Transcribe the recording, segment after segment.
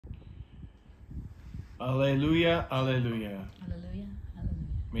Alleluia, alleluia. Hallelujah, hallelujah.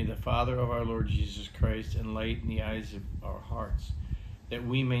 May the Father of our Lord Jesus Christ enlighten the eyes of our hearts, that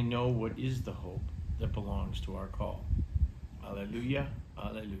we may know what is the hope that belongs to our call. Alleluia,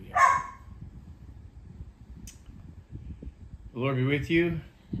 alleluia. The Lord be with you.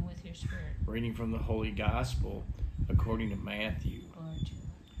 And with your spirit. Reading from the Holy Gospel according to Matthew. Glory to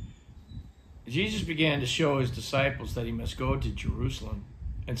you. Jesus began to show his disciples that he must go to Jerusalem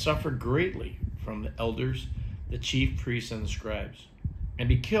and suffer greatly from the elders, the chief priests, and the scribes, and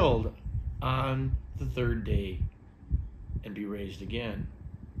be killed on the third day and be raised again.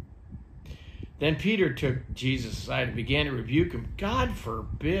 Then Peter took Jesus aside and began to rebuke him. God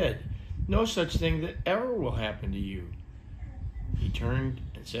forbid, no such thing that ever will happen to you. He turned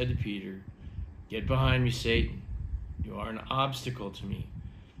and said to Peter, Get behind me, Satan. You are an obstacle to me.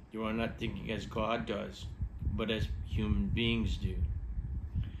 You are not thinking as God does, but as human beings do.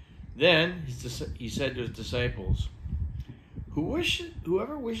 Then he said to his disciples,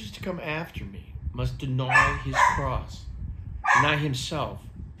 Whoever wishes to come after me must deny his cross, deny himself,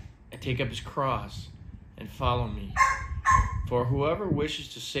 and take up his cross and follow me. For whoever wishes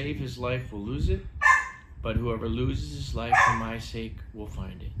to save his life will lose it, but whoever loses his life for my sake will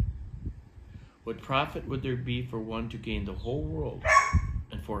find it. What profit would there be for one to gain the whole world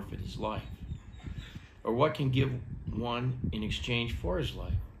and forfeit his life? Or what can give one in exchange for his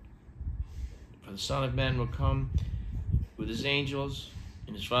life? For the Son of Man will come with his angels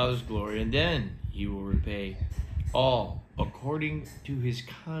in his Father's glory, and then he will repay all according to his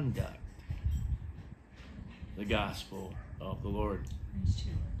conduct. The Gospel of the Lord. Praise to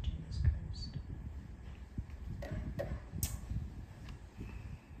you, Lord Jesus Christ.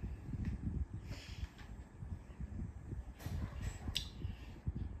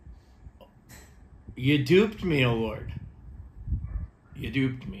 You duped me, O Lord. You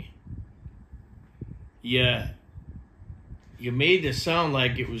duped me. You made this sound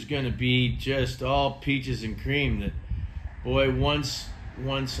like it was going to be just all peaches and cream. That, boy, once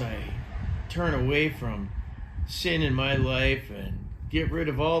I turn away from sin in my life and get rid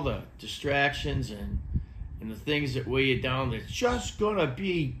of all the distractions and the things that weigh you down, it's just going to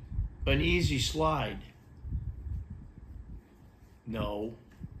be an easy slide. No.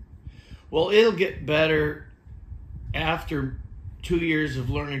 Well, it'll get better after 2 years of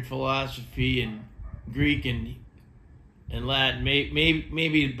learning philosophy and Greek and Latin.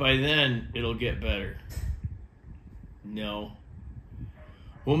 Maybe by then it'll get better. No.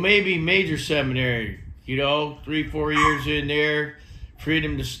 Well, maybe major seminary, 3-4 years in there,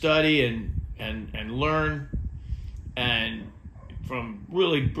 freedom to study and learn, and from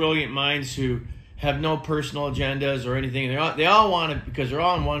really brilliant minds who have no personal agendas or anything. They all want it because they're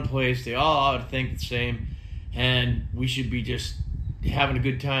all in one place. They all ought to think the same, and we should be just having a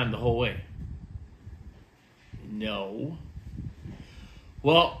good time the whole way. No.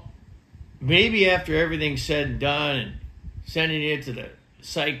 Well, maybe after everything's said and done and sending it to the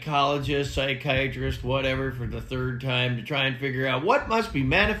psychologist, psychiatrist, whatever, for the third time to try and figure out what must be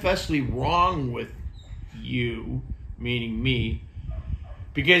manifestly wrong with you, meaning me,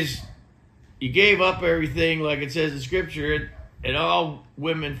 because you gave up everything, like it says in Scripture, and all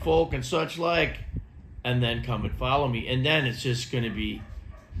women, folk, and such like, and then come and follow me. And then it's just going to be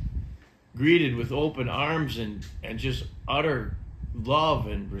greeted with open arms and just utter love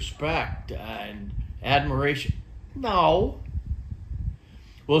and respect and admiration. No.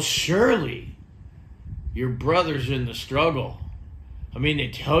 Well, surely your brother's in the struggle. I mean, they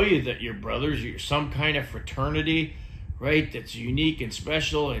tell you that your brothers, you're some kind of fraternity, right, that's unique and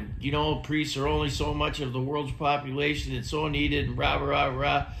special, and, priests are only so much of the world's population and so needed, and rah, rah,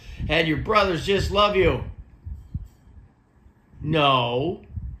 rah, and your brothers just love you. No.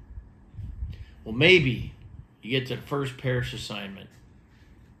 Well, maybe you get to the first parish assignment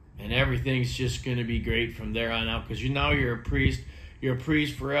and everything's just going to be great from there on out, because you're a priest. You're a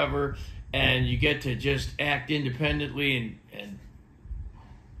priest forever, and you get to just act independently and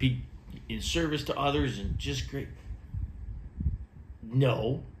be in service to others, and just great.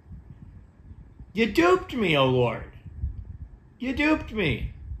 No. You duped me, O Lord. You duped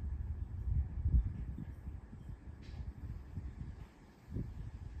me.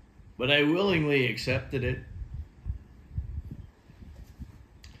 But I willingly accepted it.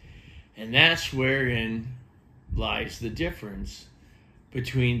 And that's wherein lies the difference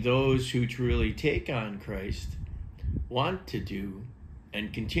between those who truly take on Christ, want to do,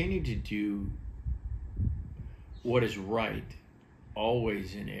 and continue to do what is right,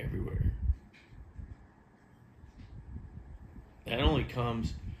 always and everywhere. That only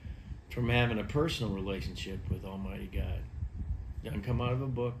comes from having a personal relationship with Almighty God. Doesn't come out of a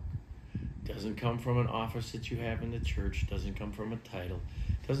book. Doesn't come from an office that you have in the church. Doesn't come from a title.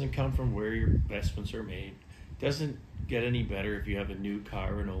 Doesn't come from where your investments are made. Doesn't get any better if you have a new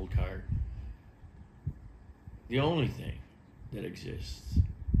car or an old car. The only thing that exists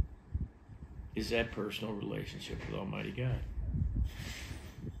is that personal relationship with Almighty God.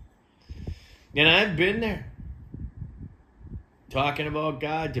 And I've been there, talking about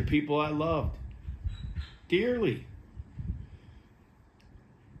God to people I loved dearly.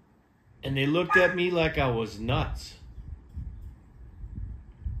 And they looked at me like I was nuts.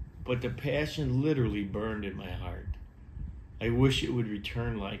 But the passion literally burned in my heart. I wish it would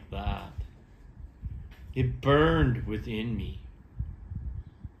return like that. It burned within me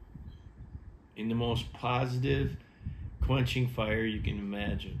in the most positive, quenching fire you can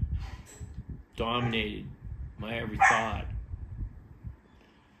imagine. Dominated my every thought.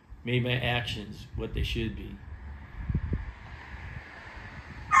 Made my actions what they should be.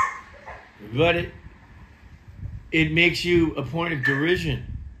 But it makes you a point of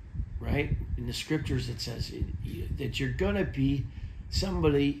derision, right? In the scriptures it says that you're going to be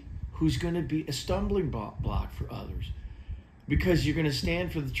somebody who's going to be a stumbling block for others because you're going to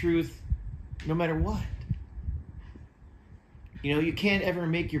stand for the truth no matter what. You know, you can't ever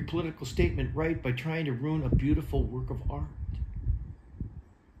make your political statement right by trying to ruin a beautiful work of art.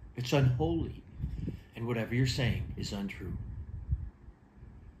 It's unholy, and whatever you're saying is untrue.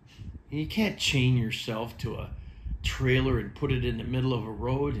 And you can't chain yourself to a trailer and put it in the middle of a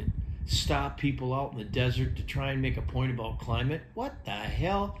road and stop people out in the desert to try and make a point about climate. What the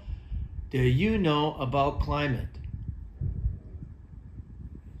hell do you know about climate?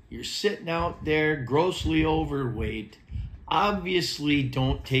 You're sitting out there grossly overweight, obviously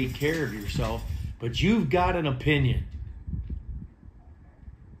don't take care of yourself, but you've got an opinion.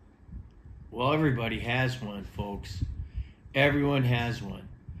 Well, everybody has one, folks. Everyone has one.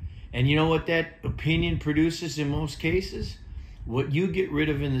 And you know what that opinion produces in most cases? What you get rid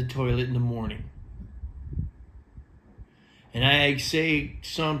of in the toilet in the morning. And I say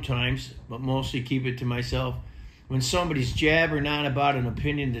sometimes, but mostly keep it to myself, when somebody's jabbering on about an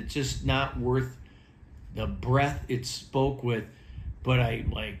opinion that's just not worth the breath it spoke with, but I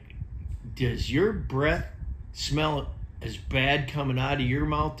like, does your breath smell as bad coming out of your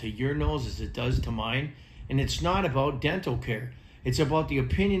mouth to your nose as it does to mine? And it's not about dental care. It's about the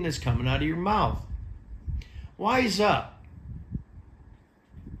opinion that's coming out of your mouth. Wise up.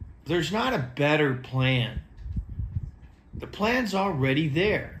 There's not a better plan. The plan's already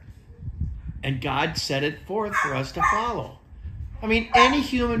there. And God set it forth for us to follow. I mean, any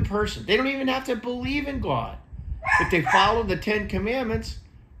human person, they don't even have to believe in God. If they follow the 10 Commandments,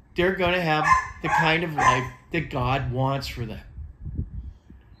 they're going to have the kind of life that God wants for them.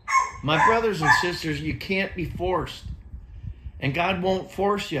 My brothers and sisters, you can't be forced. And God won't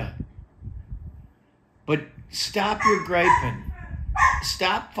force you. But stop your griping.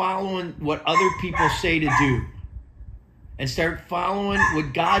 Stop following what other people say to do. And start following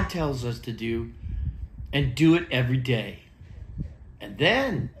what God tells us to do. And do it every day. And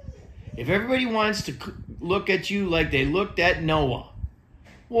then, if everybody wants to look at you like they looked at Noah,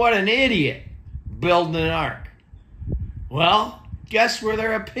 what an idiot, building an ark. Well, guess where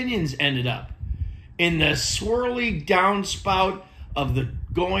their opinions ended up? In the swirly downspout of the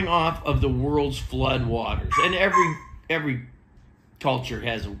going off of the world's flood waters. And every culture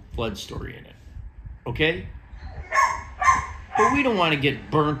has a flood story in it. Okay? But we don't want to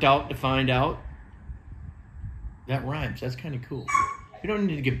get burnt out to find out. That rhymes. That's kind of cool. We don't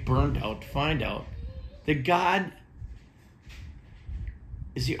need to get burnt out to find out that God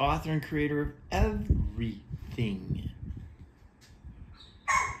is the author and creator of everything.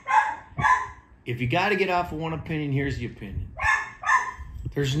 If you got to get off of one opinion, here's the opinion.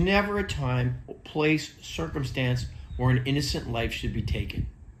 There's never a time, place, circumstance where an innocent life should be taken.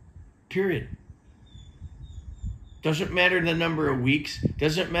 Period. Doesn't matter the number of weeks.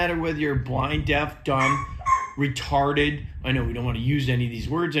 Doesn't matter whether you're blind, deaf, dumb, retarded. I know we don't want to use any of these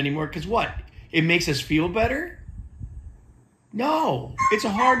words anymore because what? It makes us feel better? No. It's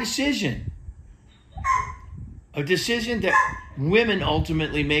a hard decision. A decision that women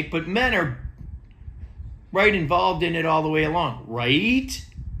ultimately make, but men are right involved in it all the way along. Right?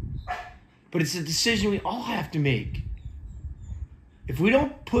 But it's a decision we all have to make. If we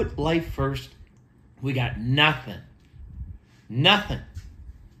don't put life first, we got nothing. Nothing.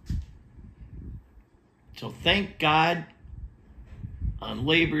 So thank God on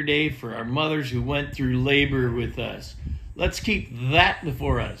Labor Day for our mothers who went through labor with us. Let's keep that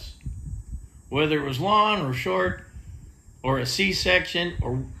before us. Whether it was long or short, or a C-section,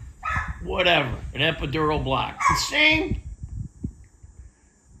 or whatever, an epidural block. The same.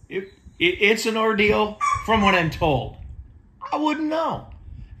 It's an ordeal from what I'm told. I wouldn't know.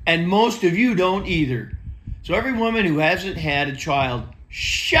 And most of you don't either. So every woman who hasn't had a child,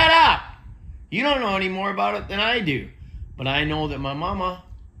 shut up. You don't know any more about it than I do. But I know that my mama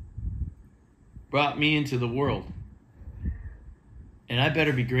brought me into the world. And I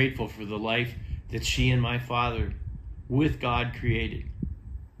better be grateful for the life that she and my father with God created.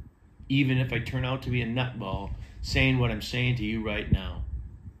 Even if I turn out to be a nutball saying what I'm saying to you right now.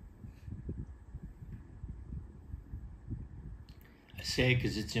 I say it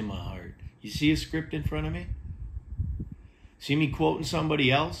because it's in my heart. You see a script in front of me? See me quoting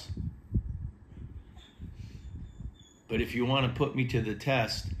somebody else? But if you want to put me to the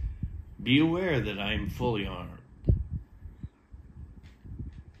test, be aware that I am fully armed.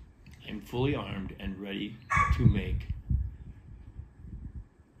 I'm fully armed and ready to make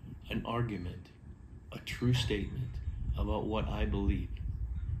an argument, a true statement about what I believe.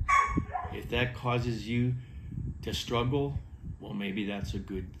 If that causes you to struggle, well, maybe that's a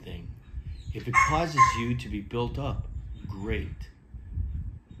good thing. If it causes you to be built up, great.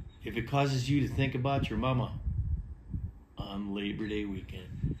 If it causes you to think about your mama on Labor Day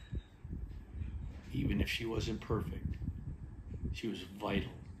weekend, even if she wasn't perfect, she was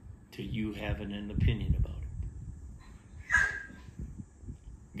vital to you having an opinion about it.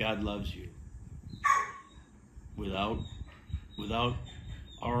 God loves you without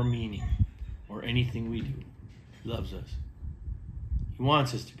our meaning or anything we do. He loves us. He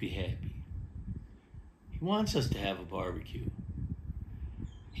wants us to be happy. He wants us to have a barbecue.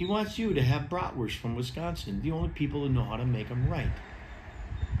 He wants you to have bratwurst from Wisconsin, the only people who know how to make them right.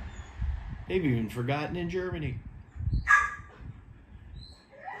 They've even forgotten in Germany.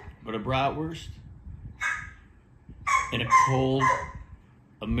 But a bratwurst and a cold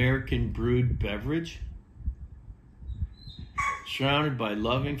American brewed beverage, surrounded by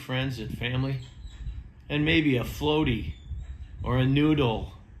loving friends and family, and maybe a floaty or a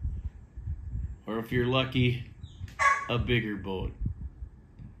noodle, or if you're lucky, a bigger boat.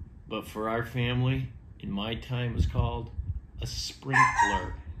 But for our family, in my time, it was called a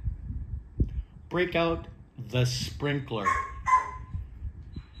sprinkler. Break out the sprinkler.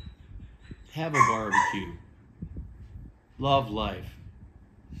 Have a barbecue. Love life.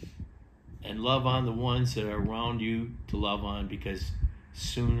 And love on the ones that are around you to love on, because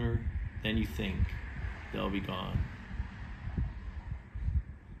sooner than you think, they'll be gone.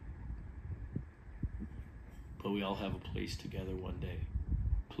 But we all have a place together one day.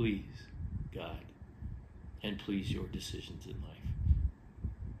 Please, God, and please your decisions in life.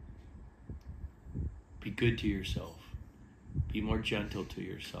 Be good to yourself. Be more gentle to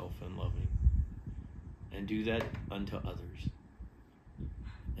yourself and loving. And do that unto others.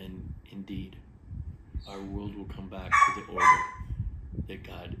 And indeed, our world will come back to the order that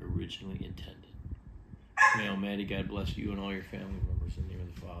God originally intended. May Almighty God bless you and all your family members in the name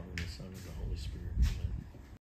of the Father, and the Son, and the Holy Spirit.